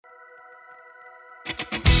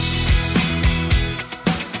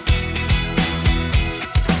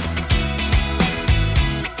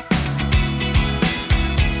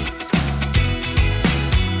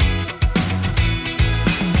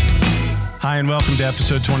and welcome to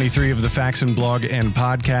episode 23 of the Faxon Blog and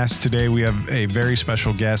Podcast. Today we have a very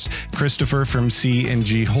special guest. Christopher from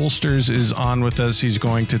C&G Holsters is on with us. He's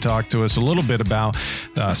going to talk to us a little bit about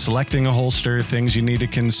selecting a holster, things you need to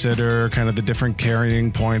consider, kind of the different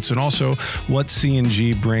carrying points, and also what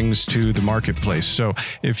C&G brings to the marketplace. So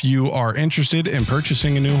if you are interested in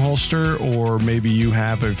purchasing a new holster, or maybe you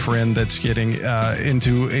have a friend that's getting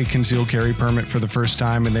into a concealed carry permit for the first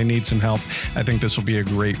time and they need some help, I think this will be a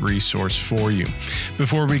great resource for you.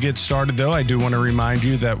 Before we get started, though, I do want to remind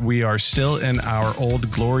you that we are still in our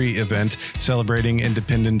Old Glory event celebrating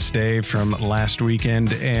Independence Day from last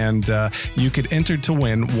weekend, and you could enter to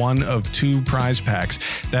win one of two prize packs.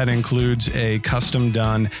 That includes a custom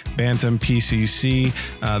done Bantam PCC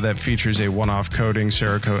that features a one-off coating,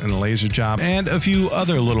 Cerakote, and laser job, and a few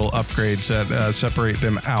other little upgrades that separate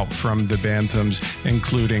them out from the Bantams,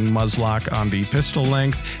 including muzzlelock on the pistol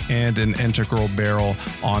length and an integral barrel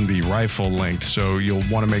on the rifle length. So you'll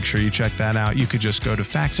want to make sure you check that out. You could just go to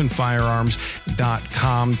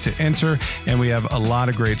faxonfirearms.com to enter, and we have a lot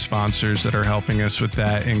of great sponsors that are helping us with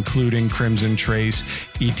that, including Crimson Trace,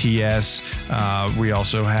 ETS. We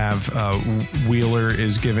also have Wheeler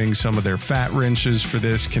is giving some of their fat wrenches for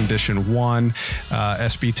this, Condition 1,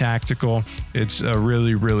 SB Tactical. It's a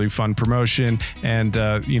really, really fun promotion, and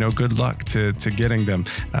good luck to getting them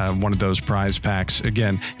one of those prize packs,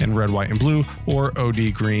 again, in red, white, and blue, or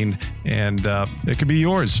OD green, and it could be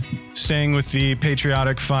yours. Staying with the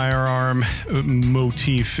patriotic firearm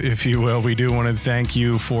motif, if you will, we do want to thank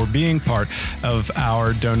you for being part of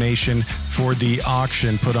our donation for the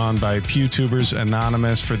auction put on by PewTubers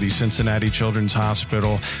Anonymous for the Cincinnati Children's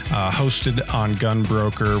Hospital, hosted on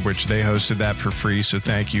Gunbroker, which they hosted that for free. So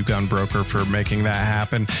thank you, Gunbroker, for making that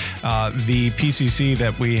happen. The PCC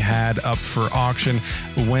that we had up for auction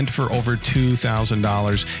went for over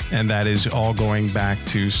 $2,000, and that is all going back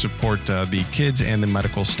to support the kids and the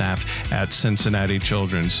medical staff at Cincinnati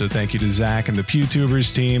Children's. So thank you to Zach and the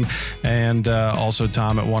PewTubers team, and also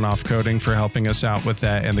Tom at One Off Coating for helping us out with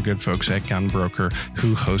that, and the good folks at Gunbroker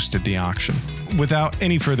who hosted the auction. Without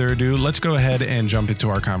any further ado, let's go ahead and jump into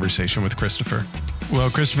our conversation with Christopher. Well,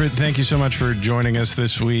 Christopher, thank you so much for joining us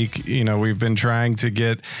this week. We've been trying to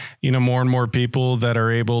get, more and more people that are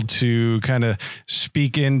able to kind of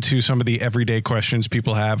speak into some of the everyday questions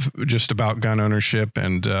people have just about gun ownership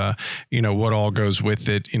and, what all goes with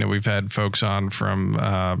it. We've had folks on from,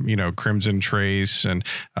 Crimson Trace and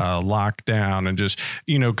Lockdown and just,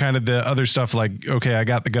 kind of the other stuff like, okay, I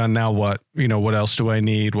got the gun, now what? What else do I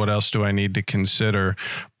need? What else do I need to consider?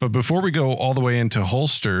 But before we go all the way into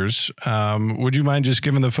holsters, would you mind just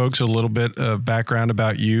giving the folks a little bit of background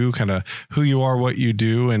about you, kind of who you are, what you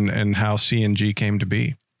do, and how C&G came to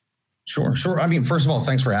be? Sure. I mean, first of all,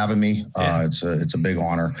 thanks for having me. It's a big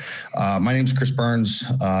honor. My name's Chris Burns,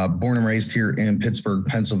 born and raised here in Pittsburgh,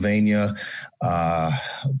 Pennsylvania.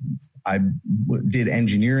 I did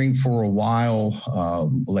engineering for a while,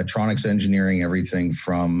 electronics engineering, everything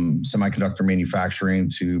from semiconductor manufacturing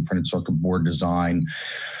to printed circuit board design.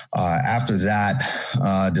 After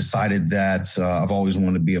that, decided that I've always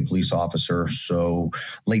wanted to be a police officer. So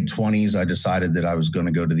late 20s, I decided that I was going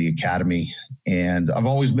to go to the academy. And I've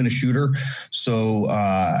always been a shooter. So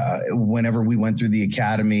whenever we went through the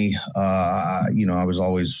academy, I was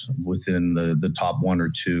always within the top one or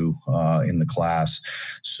two in the class.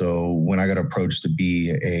 So when I got approached to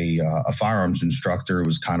be a firearms instructor, it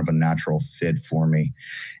was kind of a natural fit for me.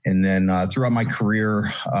 And then throughout my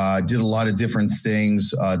career, did a lot of different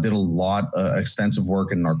things, did a lot of extensive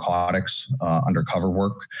work in narcotics, undercover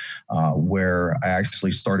work, where I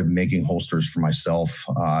actually started making holsters for myself.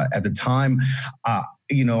 At the time, I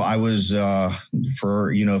was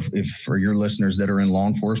for your listeners that are in law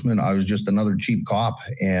enforcement, I was just another cheap cop,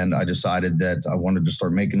 and I decided that I wanted to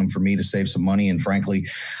start making them for me to save some money. And frankly,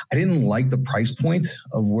 I didn't like the price point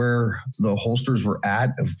of where the holsters were at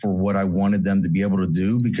for what I wanted them to be able to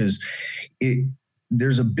do, because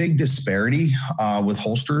there's a big disparity with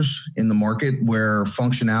holsters in the market where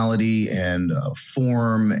functionality and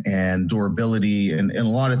form and durability and a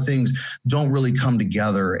lot of things don't really come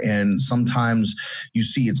together. And sometimes you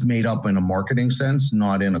see it's made up in a marketing sense,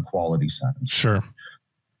 not in a quality sense. Sure.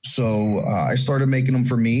 So I started making them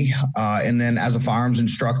for me. And then as a firearms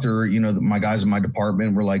instructor, my guys in my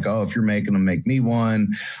department were like, oh, if you're making them, make me one.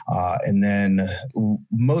 And then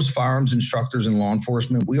most firearms instructors in law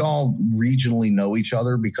enforcement, we all regionally know each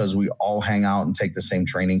other because we all hang out and take the same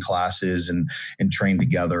training classes and train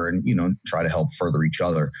together and, try to help further each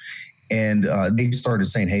other. And they started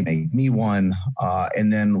saying, hey, make me one.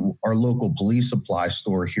 And then our local police supply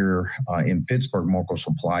store here in Pittsburgh, Markle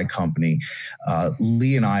Supply Company,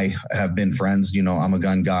 Lee and I have been friends. You know, I'm a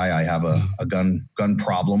gun guy. I have a gun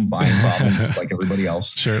problem, buying problem, like everybody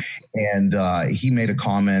else. Sure. And he made a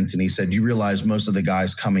comment and he said, you realize most of the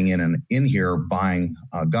guys coming in here buying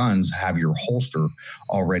guns have your holster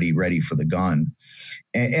already ready for the gun.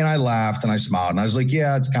 And I laughed and I smiled and I was like,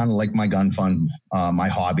 yeah, it's kind of like my gun fund, my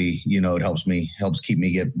hobby. You know, it helps keep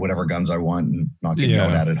me get whatever guns I want and not get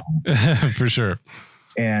yelled at home. For sure.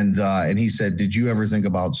 And he said, did you ever think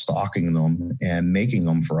about stocking them and making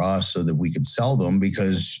them for us so that we could sell them?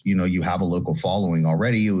 Because, you know, you have a local following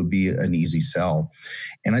already. It would be an easy sell.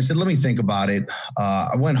 And I said, let me think about it.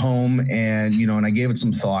 I went home and, you know, and I gave it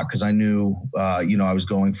some thought because I knew, you know, I was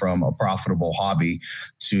going from a profitable hobby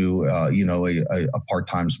to, you know, a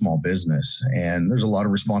part-time small business. And there's a lot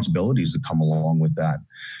of responsibilities that come along with that.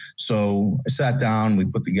 So I sat down, we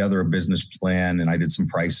put together a business plan and I did some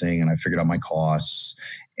pricing and I figured out my costs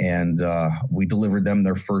and we delivered them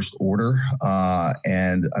their first order.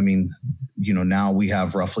 And I mean, you know, now we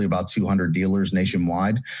have roughly about 200 dealers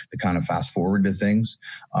nationwide to kind of fast forward to things.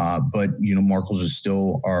 But, you know, Markles is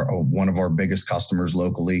still one of our biggest customers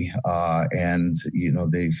locally. And, you know,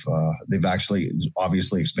 they've actually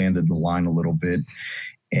obviously expanded the line a little bit.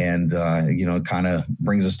 And, you know, it kind of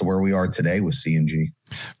brings us to where we are today with C&G.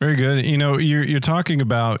 Very good. You know, you're talking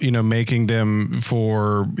about, you know, making them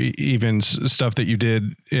for even stuff that you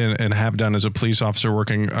did and have done as a police officer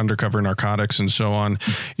working undercover narcotics and so on.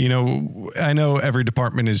 You know, I know every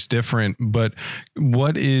department is different, but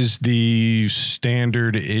what is the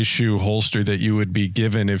standard issue holster that you would be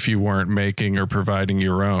given if you weren't making or providing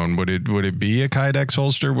your own? Would it be a Kydex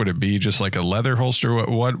holster? Would it be just like a leather holster?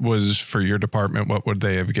 What was for your department? What would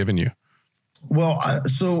they have given you? Well,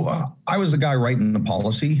 I was the guy writing the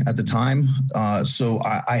policy at the time. So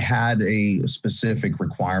I had a specific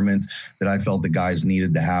requirement that I felt the guys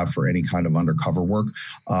needed to have for any kind of undercover work.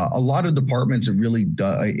 A lot of departments, it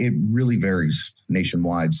really varies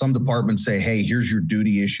nationwide. Some departments say, hey, here's your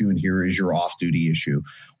duty issue and here is your off-duty issue,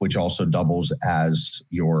 which also doubles as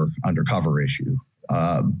your undercover issue.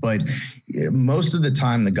 But most of the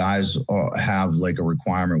time, the guys have like a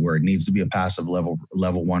requirement where it needs to be a passive level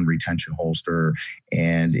 1 retention holster,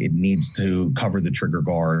 and it needs to cover the trigger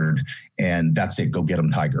guard, and that's it. Go get them,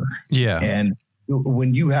 Tiger. Yeah. And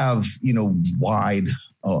when you have, you know, wide,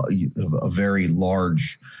 a very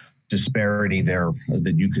large disparity there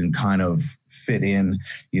that you can kind of fit in,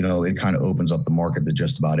 you know, it kind of opens up the market to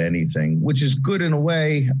just about anything, which is good in a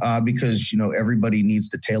way because, you know, everybody needs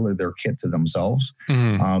to tailor their kit to themselves.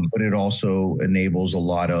 Mm-hmm. But it also enables a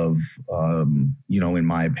lot of, you know, in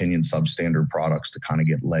my opinion, substandard products to kind of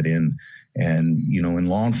get let in. And, you know, in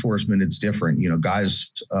law enforcement, it's different. You know,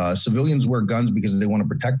 guys, civilians wear guns because they want to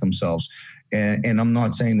protect themselves. And I'm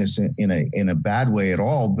not saying this in a bad way at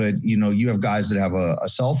all, but, you know, you have guys that have a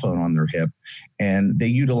cell phone on their hip and they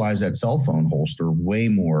utilize that cell phone holster way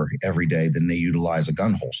more every day than they utilize a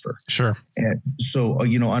gun holster. Sure. And so,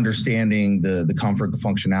 you know, understanding the comfort, the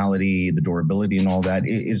functionality, the durability and all that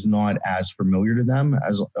is not as familiar to them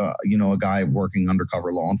as, you know, a guy working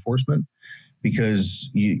undercover law enforcement.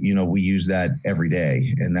 Because, you know, we use that every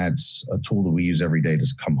day, and that's a tool that we use every day to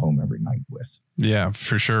come home every night with. Yeah,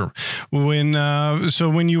 for sure. So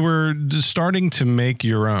when you were starting to make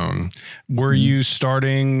your own, were you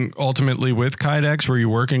starting ultimately with Kydex? Were you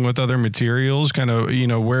working with other materials? Kind of, you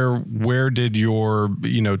know, where did your,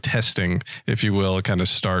 you know, testing, if you will, kind of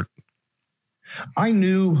start? I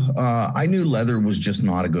knew leather was just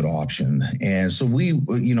not a good option. And so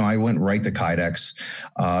I went right to Kydex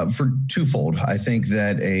for twofold. I think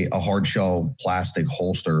that a hard shell plastic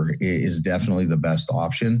holster is definitely the best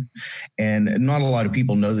option. And not a lot of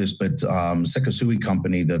people know this, but Sekisui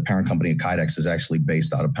Company, the parent company of Kydex, is actually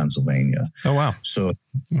based out of Pennsylvania. Oh, wow.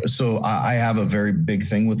 So I have a very big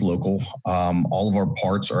thing with local. All of our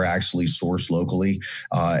parts are actually sourced locally.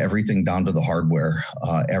 Everything down to the hardware.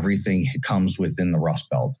 Everything comes within the Rust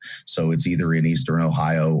Belt. So it's either in Eastern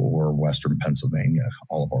Ohio or Western Pennsylvania.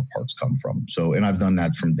 All of our parts come from. So, and I've done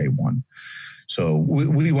that from day one. So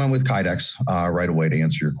we went with Kydex right away to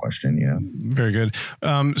answer your question. Yeah. Very good.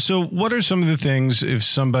 So what are some of the things if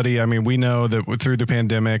somebody, I mean, we know that through the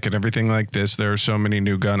pandemic and everything like this, there are so many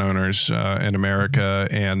new gun owners in America.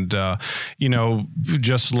 And, you know,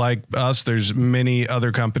 just like us, there's many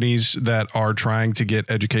other companies that are trying to get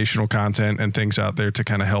educational content and things out there to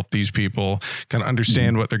kind of help these people kind of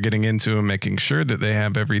understand what they're getting into and making sure that they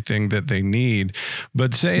have everything that they need.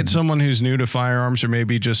 But say it's someone who's new to firearms or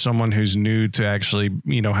maybe just someone who's new to to actually,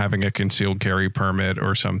 having a concealed carry permit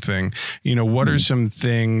or something, what are some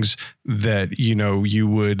things that, you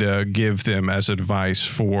would give them as advice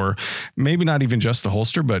for maybe not even just the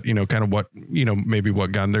holster, but, kind of what, maybe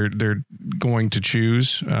what gun they're going to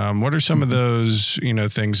choose? What are some of those,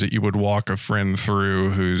 things that you would walk a friend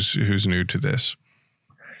through who's new to this?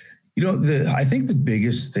 I think the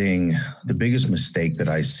biggest mistake that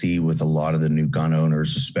I see with a lot of the new gun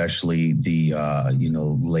owners, especially the,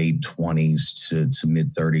 late 20s to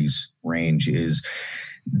mid 30s range, is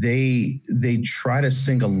they try to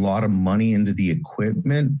sink a lot of money into the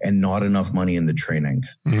equipment and not enough money in the training.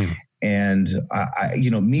 Mm-hmm. And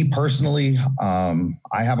me personally,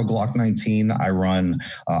 I have a Glock 19. I run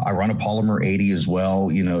a Polymer 80 as well.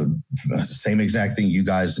 Same exact thing. You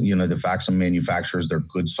guys, the Faxam manufacturers, they're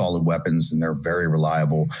good, solid weapons, and they're very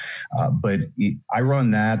reliable. But I run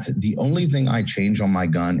that. The only thing I change on my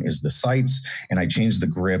gun is the sights, and I change the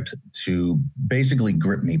grip to basically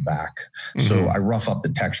grip me back. Mm-hmm. So I rough up the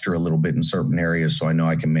texture a little bit in certain areas, so I know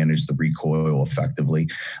I can manage the recoil effectively.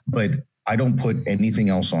 But I don't put anything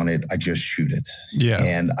else on it. I just shoot it. Yeah.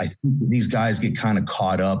 And I think these guys get kind of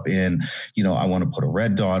caught up in, I want to put a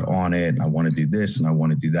red dot on it. And I want to do this and I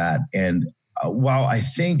want to do that. And while I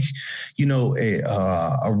think,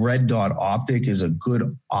 a red dot optic is a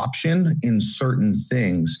good option in certain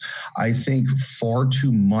things, I think far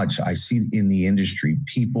too much I see in the industry,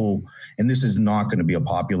 people, and this is not going to be a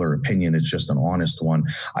popular opinion, it's just an honest one.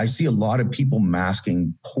 I see a lot of people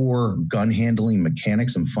masking poor gun handling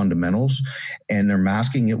mechanics and fundamentals, and they're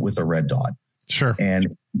masking it with a red dot. Sure.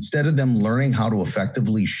 And instead of them learning how to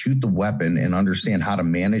effectively shoot the weapon and understand how to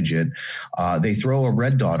manage it, they throw a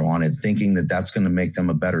red dot on it, thinking that that's going to make them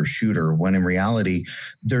a better shooter, when in reality,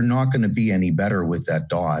 they're not going to be any better with that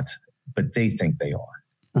dot, but they think they are.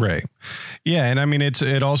 Right. Yeah. And I mean,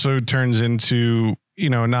 it also turns into,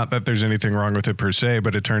 not that there's anything wrong with it per se,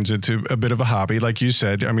 but it turns into a bit of a hobby. Like you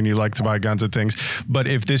said, I mean, you like to buy guns and things, but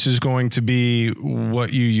if this is going to be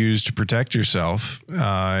what you use to protect yourself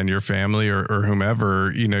and your family or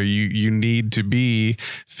whomever, you need to be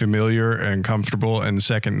familiar and comfortable and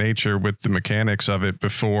second nature with the mechanics of it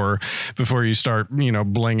before you start,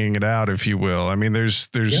 blinging it out, if you will. I mean, there's,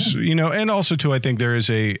 and also too, I think there is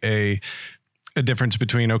a difference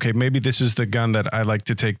between, okay, maybe this is the gun that I like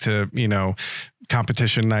to take to,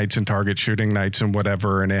 competition nights and target shooting nights and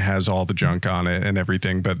whatever, and it has all the junk on it and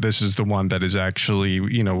everything. But this is the one that is actually,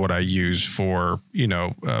 what I use for,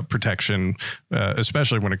 protection,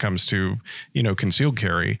 especially when it comes to, concealed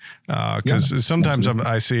carry. Because sometimes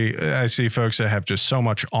I see folks that have just so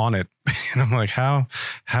much on it, and I'm like, how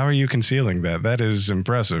are you concealing that? That is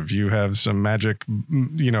impressive. You have some magic,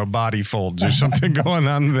 body folds or something going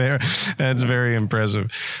on there. That's very impressive.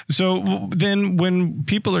 So then when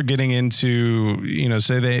people are getting into,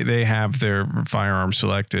 say they have their firearm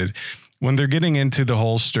selected, when they're getting into the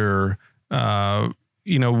holster,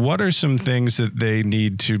 what are some things that they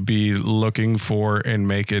need to be looking for and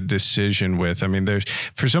make a decision with? I mean,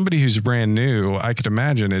 for somebody who's brand new, I could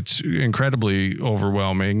imagine it's incredibly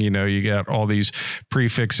overwhelming. You got all these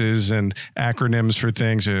prefixes and acronyms for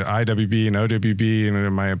things, IWB and OWB, and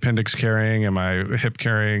am I appendix carrying? Am I hip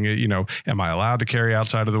carrying? Am I allowed to carry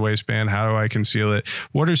outside of the waistband? How do I conceal it?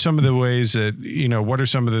 What are some of the ways that, what are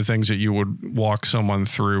some of the things that you would walk someone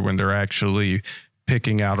through when they're actually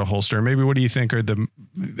picking out a holster? Maybe what do you think are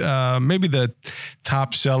maybe the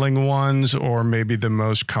top selling ones, or maybe the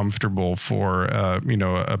most comfortable for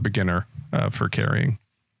a beginner for carrying?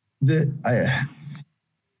 This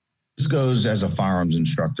goes as a firearms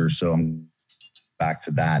instructor, so I'm back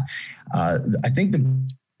to that. I think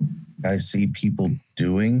I see people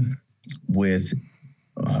doing with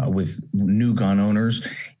new gun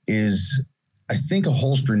owners is, I think a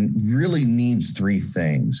holster really needs three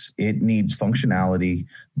things. It needs functionality,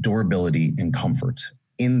 durability, and comfort,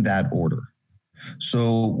 in that order.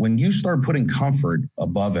 So when you start putting comfort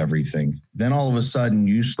above everything, then all of a sudden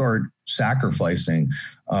you start sacrificing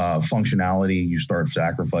functionality, you start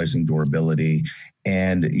sacrificing durability,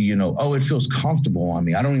 and it feels comfortable on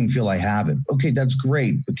me. I don't even feel I have it. Okay, that's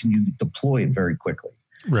great, but can you deploy it very quickly?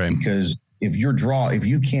 Right. Because if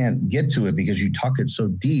you can't get to it because you tuck it so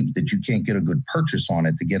deep that you can't get a good purchase on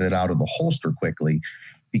it to get it out of the holster quickly,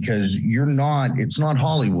 because it's not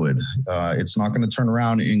Hollywood. It's not going to turn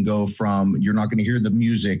around and go from, you're not going to hear the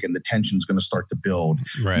music and the tension's going to start to build.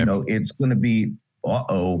 Right. It's going to be,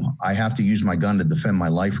 I have to use my gun to defend my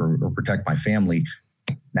life or protect my family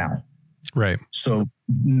now. Right. So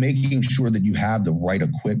making sure that you have the right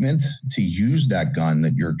equipment to use that gun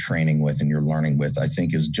that you're training with and you're learning with, I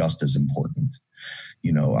think is just as important.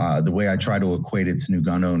 The way I try to equate it to new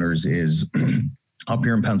gun owners is up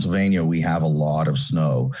here in Pennsylvania, we have a lot of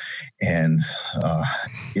snow. And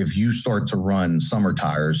if you start to run summer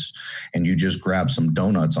tires and you just grab some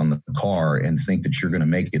donuts on the car and think that you're going to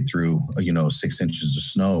make it through, 6 inches of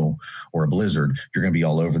snow or a blizzard, you're going to be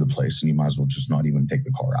all over the place, and you might as well just not even take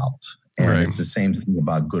the car out. And It's the same thing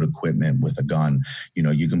about good equipment with a gun.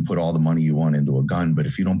 You can put all the money you want into a gun, but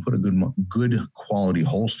if you don't put a good quality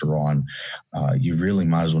holster on, you really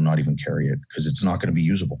might as well not even carry it, because it's not going to be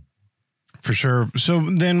usable. For sure. So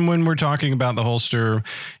then when we're talking about the holster,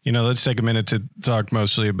 let's take a minute to talk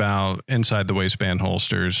mostly about inside the waistband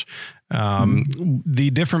holsters. The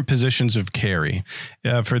different positions of carry.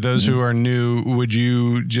 For those who are new, would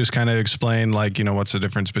you just kind of explain, what's the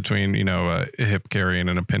difference between, a hip carry and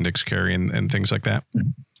an appendix carry and things like that?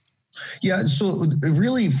 Yeah. So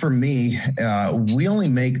really for me, we only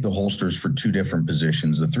make the holsters for two different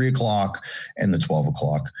positions, the 3 o'clock and the 12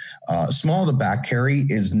 o'clock. Small of the back carry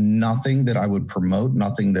is nothing that I would promote,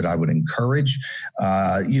 nothing that I would encourage.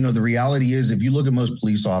 The reality is, if you look at most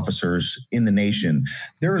police officers in the nation,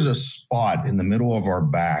 there is a spot in the middle of our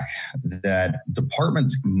back that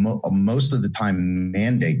departments most of the time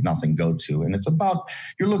mandate nothing go to. And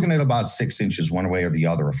you're looking at about 6 inches one way or the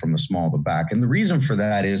other from the small of the back. And the reason for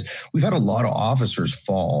that is, we've had a lot of officers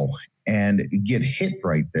fall and get hit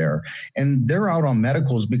right there. And they're out on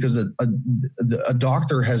medicals because a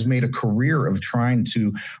doctor has made a career of trying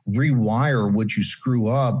to rewire what you screw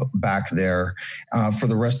up back there for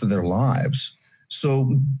the rest of their lives.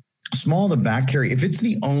 So small of the back carry, if it's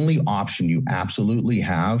the only option you absolutely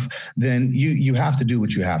have, then you have to do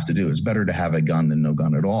what you have to do. It's better to have a gun than no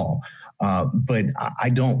gun at all. But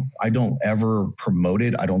I don't ever promote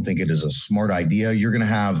it. I don't think it is a smart idea. You're going to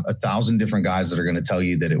have 1,000 different guys that are going to tell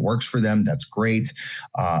you that it works for them. That's great.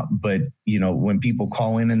 But when people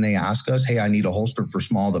call in and they ask us, hey, I need a holster for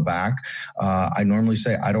small of the back, I normally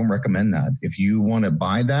say, I don't recommend that. If you want to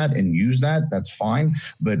buy that and use that, that's fine.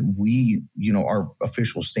 But our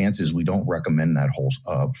official stance is we don't recommend that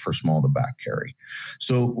for small of the back carry.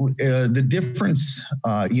 So the difference,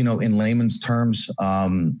 in layman's terms,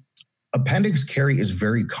 appendix carry is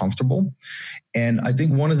very comfortable. And I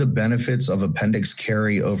think one of the benefits of appendix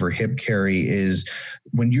carry over hip carry is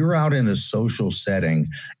when you're out in a social setting,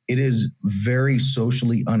 it is very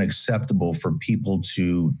socially unacceptable for people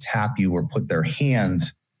to tap you or put their hand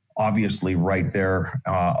obviously right there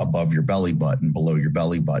above your belly button, below your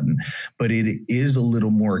belly button. But it is a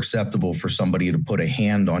little more acceptable for somebody to put a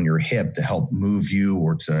hand on your hip to help move you,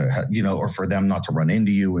 or to, or for them not to run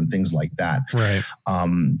into you and things like that. Right.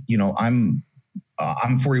 I'm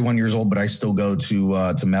 41 years old, but I still go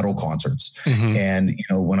to metal concerts. Mm-hmm. And,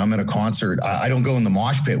 when I'm at a concert, I don't go in the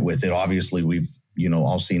mosh pit with it. Obviously, we've,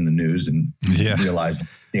 all seen the news and realized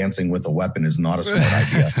dancing with a weapon is not a smart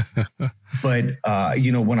idea. But,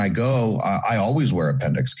 when I go, I always wear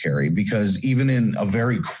appendix carry, because even in a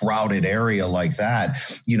very crowded area like that,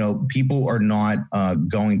 people are not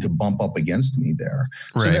going to bump up against me there.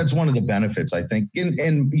 Right. So that's one of the benefits, I think.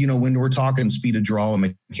 And when we're talking speed of draw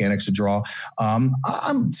and mechanics of draw, I'm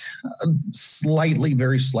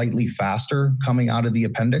very slightly faster coming out of the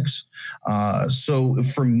appendix. So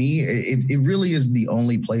for me, it really is the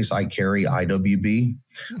only place I carry IWB.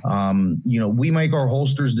 We make our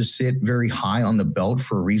holsters to sit very high on the belt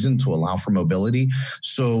for a reason, to allow for mobility.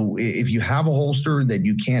 So if you have a holster that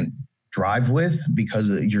you can't drive with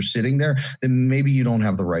because you're sitting there, then maybe you don't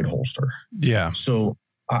have the right holster. Yeah. So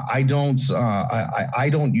I don't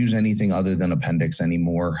use anything other than appendix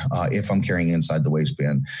anymore if I'm carrying inside the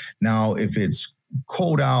waistband. Now, if it's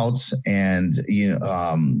cold out and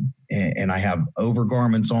and I have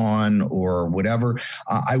overgarments on or whatever,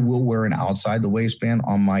 I will wear an outside the waistband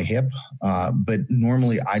on my hip. But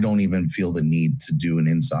normally I don't even feel the need to do an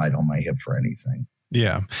inside on my hip for anything.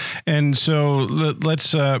 Yeah. And so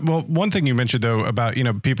let's, one thing you mentioned though about,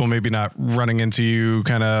 people maybe not running into you,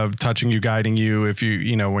 kind of touching you, guiding you, if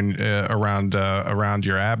you, when around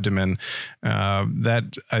your abdomen,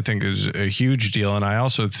 that I think is a huge deal. And I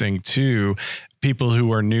also think too, people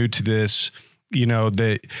who are new to this,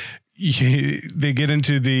 they get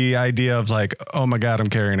into the idea of like, oh my God, I'm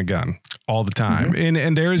carrying a gun all the time. Mm-hmm.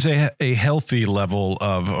 And there is a healthy level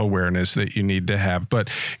of awareness that you need to have, but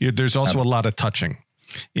there's also a lot of touching.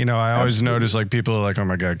 I always notice like people are like, oh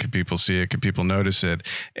my God, could people see it? Could people notice it?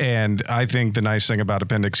 And I think the nice thing about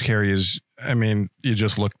appendix carry is, you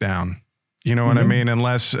just look down. You know what I mean?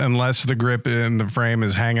 Unless the grip in the frame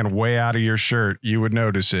is hanging way out of your shirt, you would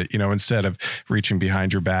notice it, instead of reaching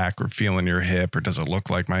behind your back or feeling your hip, or does it look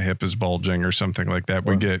like my hip is bulging or something like that.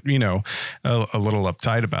 We get, a little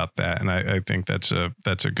uptight about that. And I think that's a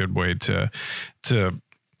good way to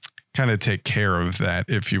kind of take care of that,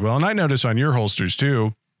 if you will. And I notice on your holsters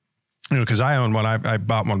too, because I own one, I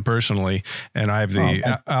bought one personally, and I have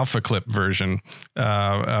the Alpha Clip version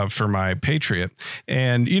for my Patriot.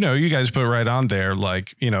 And, you guys put right on there,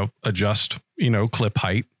 like, adjust, clip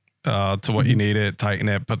height to what you need it, tighten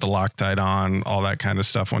it, put the Loctite on, all that kind of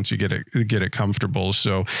stuff once you get it comfortable.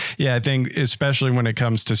 So, yeah, I think especially when it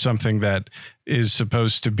comes to something that is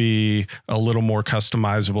supposed to be a little more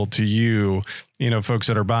customizable to you, folks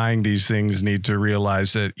that are buying these things need to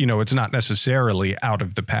realize that, it's not necessarily out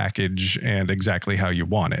of the package and exactly how you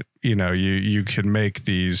want it. You can make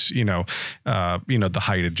these, the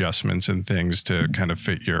height adjustments and things to kind of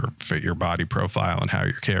fit your body profile and how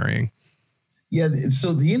you're carrying. Yeah.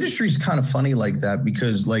 So the industry is kind of funny like that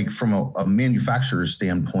because, like, from a manufacturer's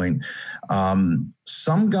standpoint,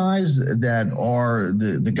 some guys that are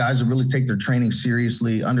the guys that really take their training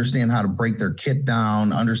seriously, understand how to break their kit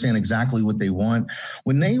down, understand exactly what they want.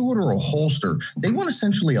 When they order a holster, they want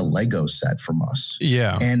essentially a Lego set from us.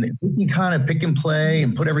 Yeah. And we can kind of pick and play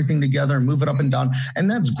and put everything together and move it up and down. And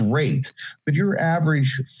that's great. But your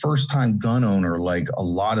average first-time gun owner, like a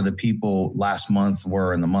lot of the people last month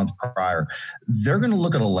were and the month prior, they're going to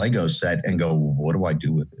look at a Lego set and go, what do I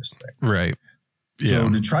do with this thing? Right.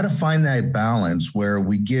 So to try to find that balance where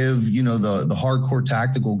we give, the hardcore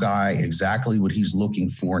tactical guy exactly what he's looking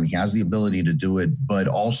for, and he has the ability to do it, but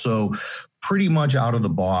also pretty much out of the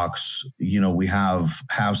box, we have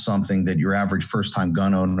something that your average first-time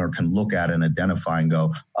gun owner can look at and identify and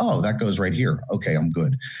go, oh, that goes right here. Okay, I'm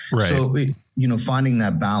good. Right. So, finding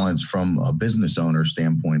that balance from a business owner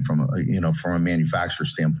standpoint, from a manufacturer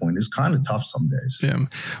standpoint, is kind of tough some days. Yeah.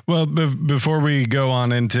 Well, before we go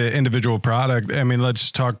on into individual product, I mean,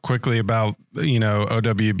 let's talk quickly about,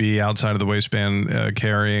 OWB outside of the waistband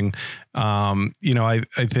carrying. I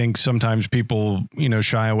think sometimes people,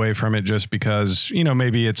 shy away from it just because,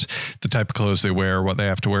 maybe it's the type of clothes they wear, what they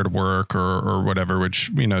have to wear to work or whatever,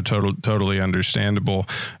 which, totally understandable.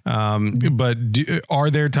 But are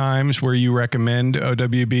there times where you recommend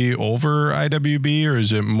OWB over IWB, or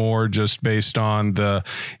is it more just based on the,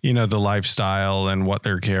 the lifestyle and what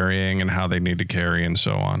they're carrying and how they need to carry and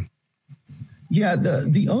so on? Yeah,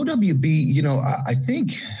 the OWB, I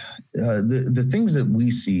think the things that we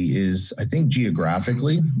see is, I think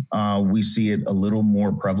geographically, we see it a little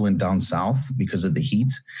more prevalent down south because of the heat,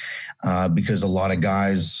 because a lot of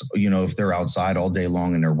guys, if they're outside all day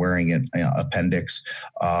long and they're wearing it, appendix,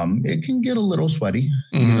 it can get a little sweaty,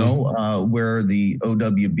 where the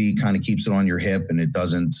OWB kind of keeps it on your hip and it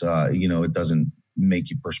doesn't, it doesn't make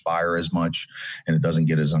you perspire as much and it doesn't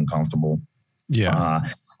get as uncomfortable. Yeah.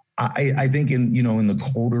 I think in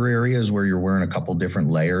the colder areas where you're wearing a couple different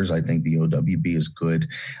layers, I think the OWB is good.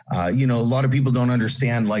 A lot of people don't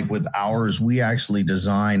understand, like with ours, we actually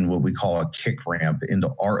design what we call a kick ramp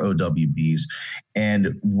into our OWBs.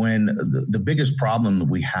 And when the biggest problem that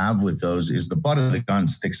we have with those is the butt of the gun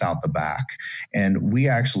sticks out the back. And we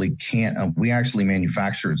actually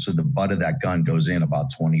manufacture it so the butt of that gun goes in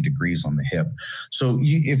about 20 degrees on the hip. So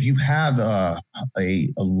if you have a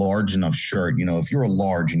large enough shirt, if you're a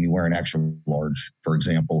large and you wear an extra large, for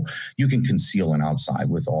example, you can conceal an outside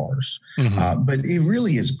with ours. Mm-hmm. But it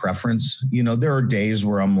really is preference. There are days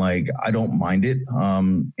where I'm like, I don't mind it.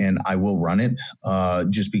 And I will run it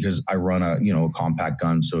just because I run a compact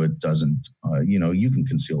gun. So it doesn't, you can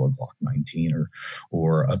conceal a Glock 19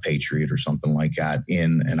 or a Patriot or something like that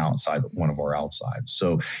in an outside, one of our outsides.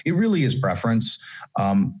 So it really is preference.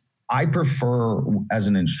 I prefer, as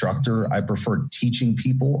an instructor, teaching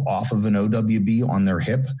people off of an OWB on their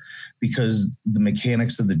hip because the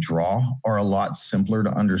mechanics of the draw are a lot simpler to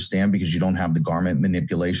understand because you don't have the garment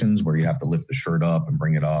manipulations where you have to lift the shirt up and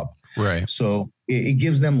bring it up. Right. So it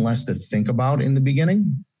gives them less to think about in the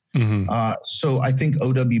beginning. Mm-hmm. So I think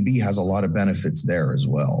OWB has a lot of benefits there as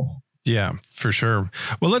well. Yeah, for sure.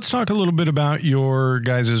 Well, let's talk a little bit about your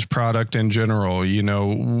guys' product in general.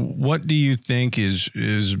 What do you think is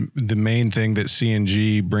the main thing that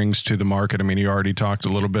C&G brings to the market? I mean, you already talked a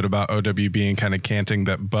little bit about OWB and kind of canting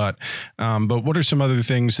that butt. But what are some other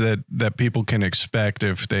things that people can expect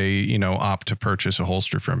if they, opt to purchase a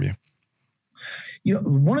holster from you?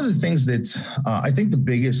 One of the things that I think the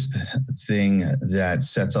biggest thing that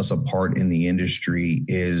sets us apart in the industry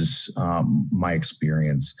is my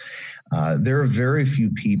experience. There are very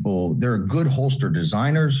few people. There are good holster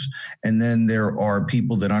designers, and then there are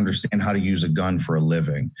people that understand how to use a gun for a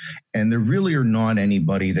living. And there really are not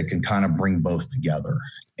anybody that can kind of bring both together.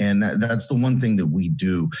 And that's the one thing that we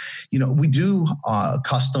do. We do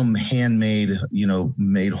custom handmade,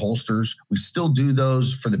 made holsters. We still do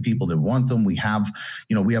those for the people that want them. We have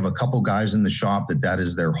a couple guys in the shop that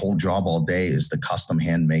is their whole job all day is the custom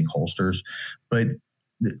handmade holsters. But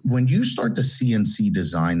when you start to CNC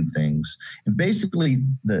design things, and basically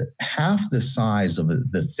half the size of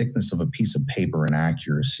the thickness of a piece of paper and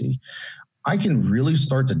accuracy, I can really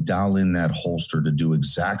start to dial in that holster to do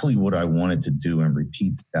exactly what I want it to do and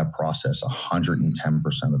repeat that process 110%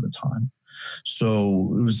 of the time.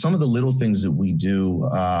 So it was some of the little things that we do.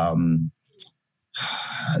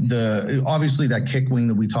 Obviously that kick wing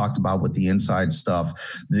that we talked about with the inside stuff,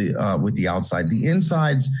 with the outside, the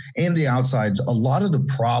insides and the outsides. A lot of the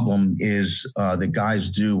problem is that guys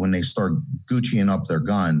do when they start Gucciing up their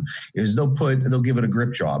gun is they'll give it a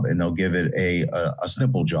grip job and they'll give it a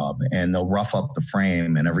snipple job and they'll rough up the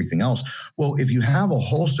frame and everything else. Well, if you have a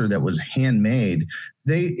holster that was handmade,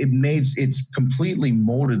 it's completely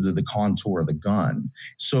molded to the contour of the gun.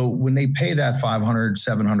 So when they pay that $500,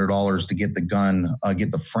 $700 to get the gun,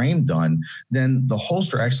 get the frame done, then the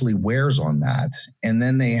holster actually wears on that. And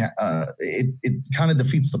then it kind of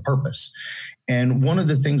defeats the purpose. And one of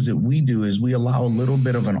the things that we do is we allow a little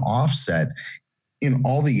bit of an offset in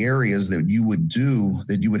all the areas that you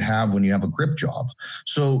would have when you have a grip job.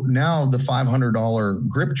 So now the $500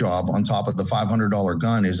 grip job on top of the $500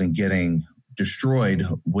 gun isn't getting destroyed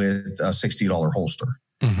with a $60 holster.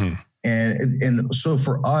 Mm-hmm. And so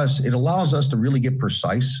for us, it allows us to really get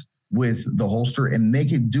precise with the holster and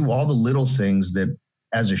make it do all the little things that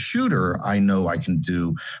as a shooter, I know I can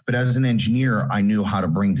do, but as an engineer, I knew how to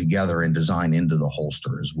bring together and design into the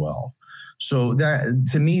holster as well. So that,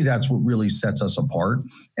 to me, that's what really sets us apart.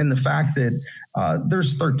 And the fact that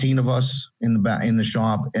there's 13 of us in the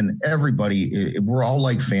shop, and everybody, we're all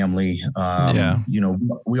like family.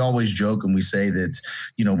 We always joke and we say that,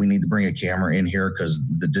 we need to bring a camera in here because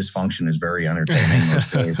the dysfunction is very entertaining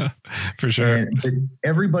most days. For sure. But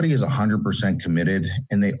everybody is 100% committed,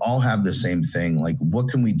 and they all have the same thing. Like, what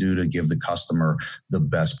can we do to give the customer the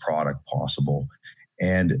best product possible?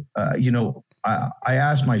 And, I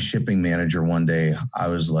asked my shipping manager one day, I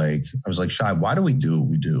was like, Shai, why do we do what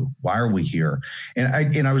we do? Why are we here?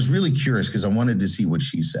 And I was really curious because I wanted to see what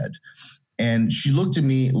she said. And she looked at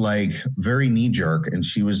me like very knee jerk. And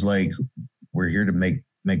she was like, we're here to make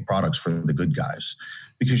products for the good guys,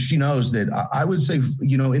 because she knows that I would say,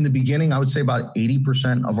 in the beginning, I would say about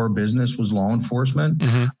 80% of our business was law enforcement,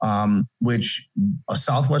 which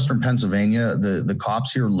Southwestern Pennsylvania, the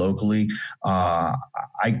cops here locally,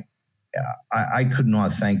 I could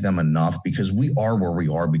not thank them enough, because we are where we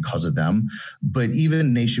are because of them. But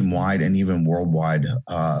even nationwide and even worldwide,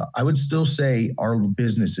 I would still say our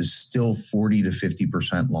business is still 40 to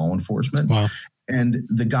 50% law enforcement. Wow. And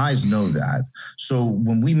the guys know that. So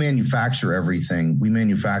when we manufacture everything, we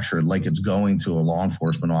manufacture it like it's going to a law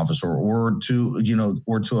enforcement officer or to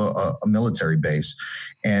a military base.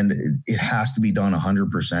 And it has to be done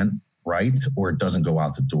 100%. Right? Or it doesn't go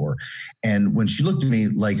out the door. And when she looked at me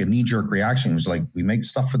like a knee-jerk reaction, it was like, we make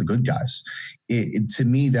stuff for the good guys. To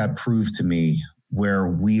me, that proved to me where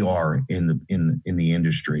we are in the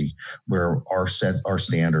industry, where our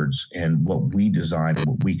standards and what we design and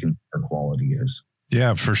what we consider quality is.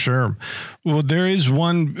 Yeah, for sure. Well, there is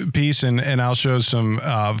one piece, and I'll show some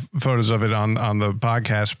photos of it on the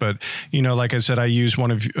podcast. But, like I said, I use one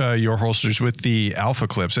of your holsters with the Alpha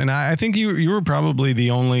Clips. And I think you were probably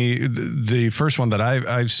the first one that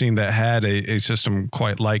I've seen that had a system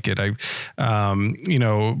quite like it.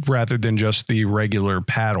 Rather than just the regular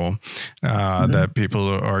paddle that people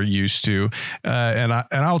are used to. And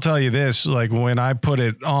I'll tell you this, like when I put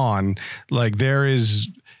it on, like there is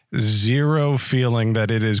zero feeling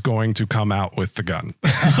that it is going to come out with the gun.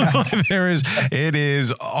 It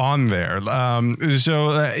is on there.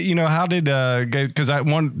 How did, because I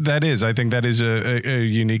think that is a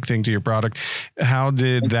unique thing to your product. How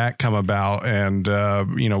did that come about? And,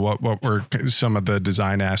 what were some of the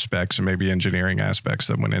design aspects and maybe engineering aspects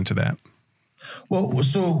that went into that? Well,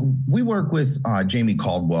 so we work with Jamie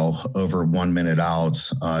Caldwell over 1 Minute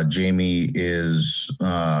Outs. Jamie is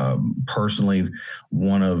personally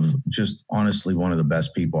honestly one of the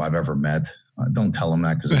best people I've ever met. Don't tell him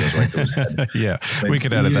that because it goes right to his head. Yeah, but we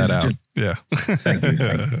could edit that out. Yeah. Thank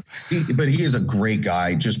you. But he is a great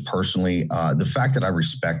guy, just personally. The fact that I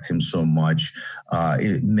respect him so much,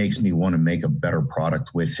 it makes me want to make a better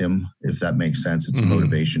product with him, if that makes sense. It's a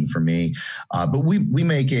motivation for me. But we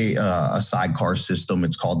make a sidecar system.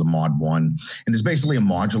 It's called the Mod 1. And it's basically a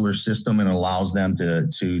modular system, and it allows them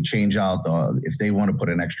to change out if they want to put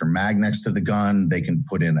an extra mag next to the gun, they can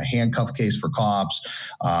put in a handcuff case for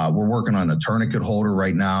cops. We're working on a tourniquet holder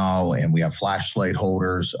right now, and we have flashlight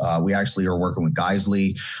holders. We actually are working with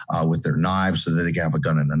Geisley with their knives so that they can have a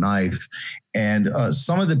gun and a knife. And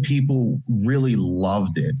some of the people really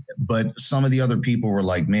loved it, but some of the other people were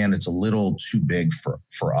like, man, it's a little too big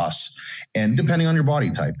for us. And depending on your body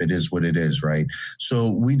type, it is what it is, right?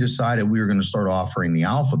 So we decided we were going to start offering the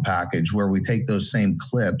Alpha package, where we take those same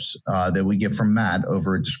clips that we get from Matt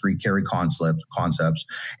over at Discreet Carry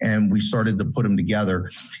Concepts, and we started to put them together.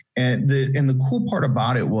 And the cool part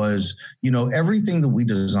about it was, everything that we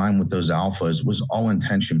designed with those Alphas was all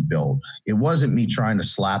intention built. It wasn't me trying to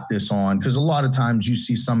slap this on, because a lot of times you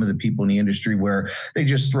see some of the people in the industry where they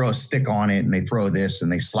just throw a stick on it and they throw this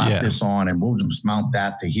and they slap this on, and we'll just mount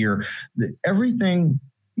that to here. Everything,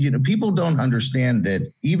 people don't understand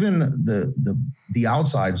that even the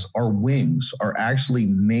outsides, our wings, are actually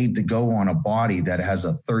made to go on a body that has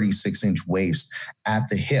a 36-inch waist at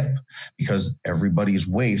the hip, because everybody's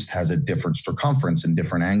waist has a different circumference and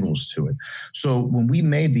different angles to it. So when we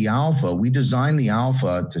made the Alpha, we designed the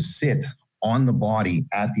Alpha to sit on the body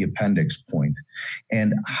at the appendix point.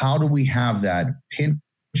 And how do we have that pinch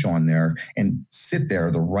on there and sit there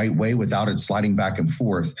the right way without it sliding back and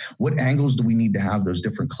forth? What angles do we need to have those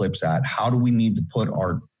different clips at? How do we need to put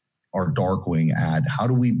our Darkwing at? How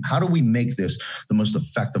do we make this the most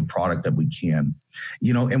effective product that we can?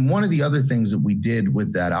 And one of the other things that we did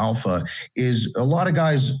with that Alpha is, a lot of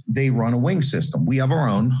guys, they run a wing system. We have our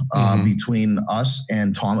own between us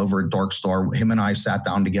and Tom over at Dark Star. Him and I sat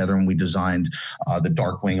down together and we designed the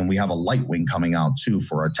Darkwing, and we have a light wing coming out too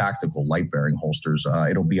for our tactical light bearing holsters.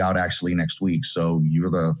 It'll be out actually next week, so you're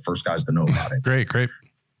the first guys to know about it. Great.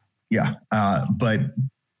 Yeah, but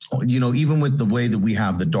even with the way that we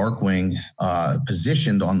have the Darkwing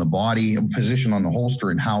positioned on the body, positioned on the holster,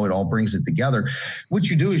 and how it all brings it together, what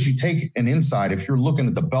you do is you take an inside. If you're looking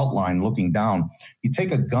at the belt line, looking down, you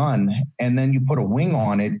take a gun and then you put a wing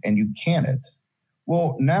on it and you can it.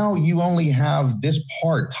 Well, now you only have this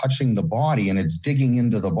part touching the body and it's digging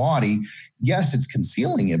into the body. Yes, it's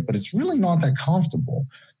concealing it, but it's really not that comfortable.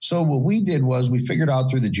 So what we did was we figured out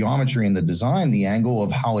through the geometry and the design, the angle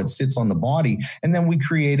of how it sits on the body. And then we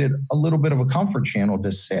created a little bit of a comfort channel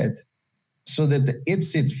to sit so that it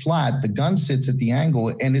sits flat, the gun sits at the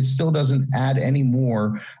angle, and it still doesn't add any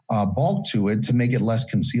more bulk to it to make it less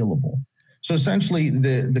concealable. So essentially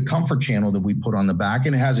the comfort channel that we put on the back,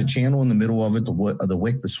 and it has a channel in the middle of it to wick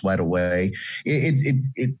the sweat away.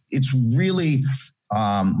 It's really,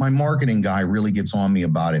 my marketing guy really gets on me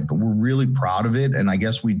about it, but we're really proud of it. And I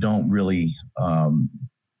guess we don't really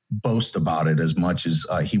boast about it as much as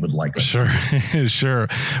he would like us to. Sure.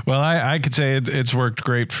 Well, I could say it's worked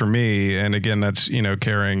great for me. And again, that's,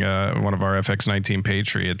 carrying one of our FX19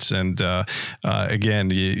 Patriots. And again,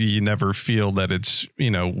 you never feel that it's,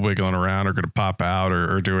 wiggling around or going to pop out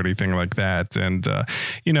or do anything like that. And,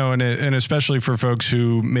 and especially for folks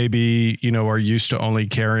who maybe, are used to only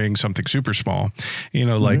carrying something super small,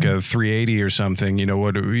 like a 380 or something,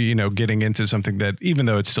 getting into something that, even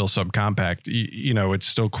though it's still subcompact, it's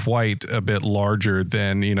still quite a bit larger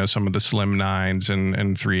than, some of the slim 9s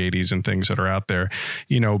and 380s and things that are out there,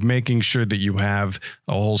 making sure that you have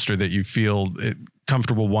a holster that you feel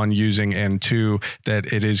comfortable, one, using, and two,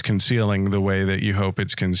 that it is concealing the way that you hope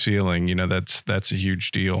it's concealing. That's a huge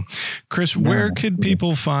deal. Chris, where could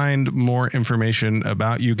people find more information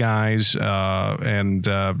about you guys and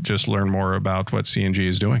just learn more about what C&G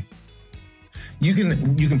is doing? You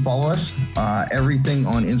can follow us. Everything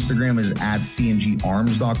on Instagram is at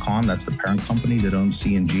cngarms.com. That's the parent company that owns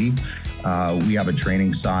C&G. We have a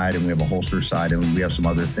training side and we have a holster side and we have some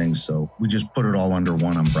other things. So we just put it all under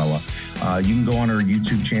one umbrella. You can go on our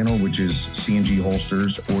YouTube channel, which is C&G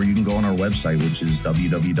Holsters, or you can go on our website, which is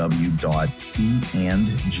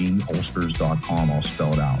www.candgholsters.com. I'll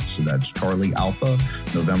spell it out. So that's Charlie Alpha,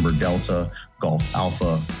 November Delta, Golf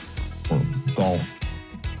Alpha, or Golf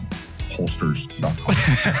holsters.com.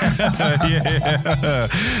 Yeah,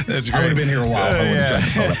 that's great. I would have been here a while if I would have tried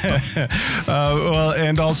to call that. Well,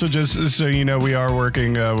 and also just so you know, we are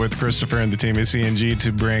working with Christopher and the team at CNG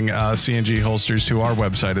to bring CNG holsters to our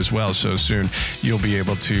website as well. So soon you'll be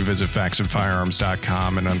able to visit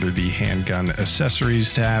faxonfirearms.com, and under the handgun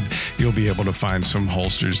accessories tab, you'll be able to find some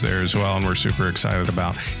holsters there as well. And we're super excited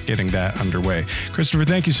about getting that underway. Christopher,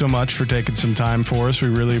 thank you so much for taking some time for us. We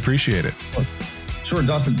really appreciate it. Sure,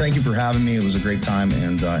 Dustin, thank you for having me. It was a great time,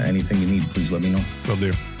 and anything you need, please let me know. Will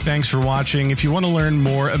do. Thanks for watching. If you want to learn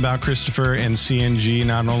more about Christopher and CNG,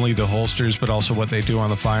 not only the holsters, but also what they do on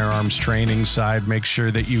the firearms training side, make sure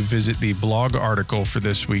that you visit the blog article for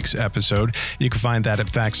this week's episode. You can find that at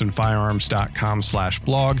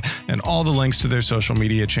faxonfirearms.com/blog, and all the links to their social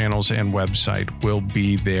media channels and website will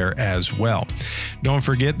be there as well. Don't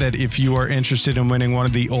forget that if you are interested in winning one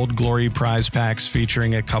of the Old Glory prize packs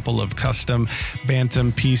featuring a couple of custom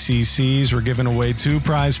Bantam PCCs, we're giving away 2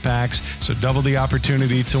 prize packs, so double the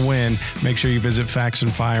opportunity to win. Make sure you visit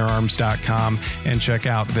faxonfirearms.com and check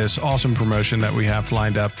out this awesome promotion that we have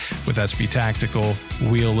lined up with SB Tactical,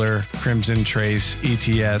 Wheeler, Crimson Trace,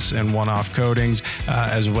 ETS, and one-off coatings,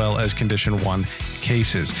 as well as Condition 1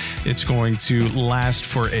 cases. It's going to last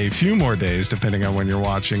for a few more days, depending on when you're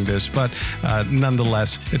watching this, but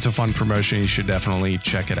nonetheless, it's a fun promotion. You should definitely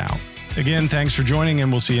check it out. Again, thanks for joining, and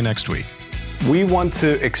we'll see you next week. We want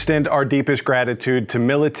to extend our deepest gratitude to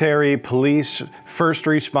military, police, first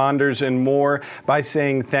responders, and more by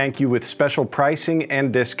saying thank you with special pricing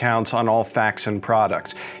and discounts on all Faxon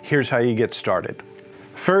products. Here's how you get started.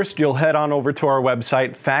 First, you'll head on over to our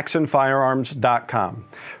website, faxonfirearms.com.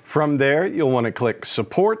 From there, you'll want to click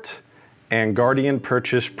Support and Guardian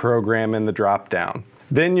Purchase Program in the drop-down.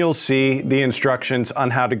 Then you'll see the instructions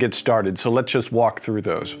on how to get started, so let's just walk through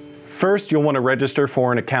those. First, you'll want to register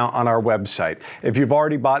for an account on our website. If you've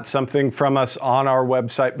already bought something from us on our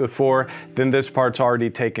website before, then this part's already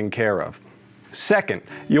taken care of. Second,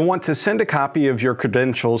 you'll want to send a copy of your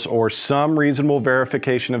credentials or some reasonable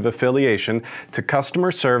verification of affiliation to customer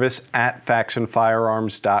service at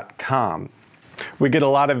faxonfirearms.com. We get a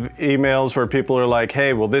lot of emails where people are like,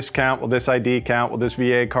 hey, will this count? Will this ID count? Will this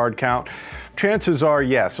VA card count? Chances are,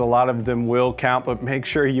 yes, a lot of them will count, but make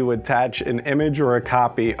sure you attach an image or a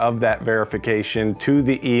copy of that verification to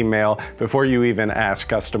the email before you even ask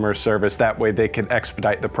customer service. That way they can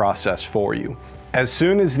expedite the process for you. As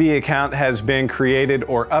soon as the account has been created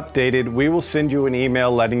or updated, we will send you an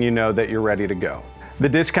email letting you know that you're ready to go. The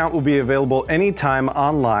discount will be available anytime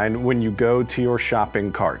online when you go to your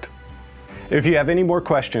shopping cart. If you have any more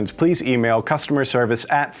questions, please email customer service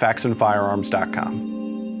at faxonfirearms.com.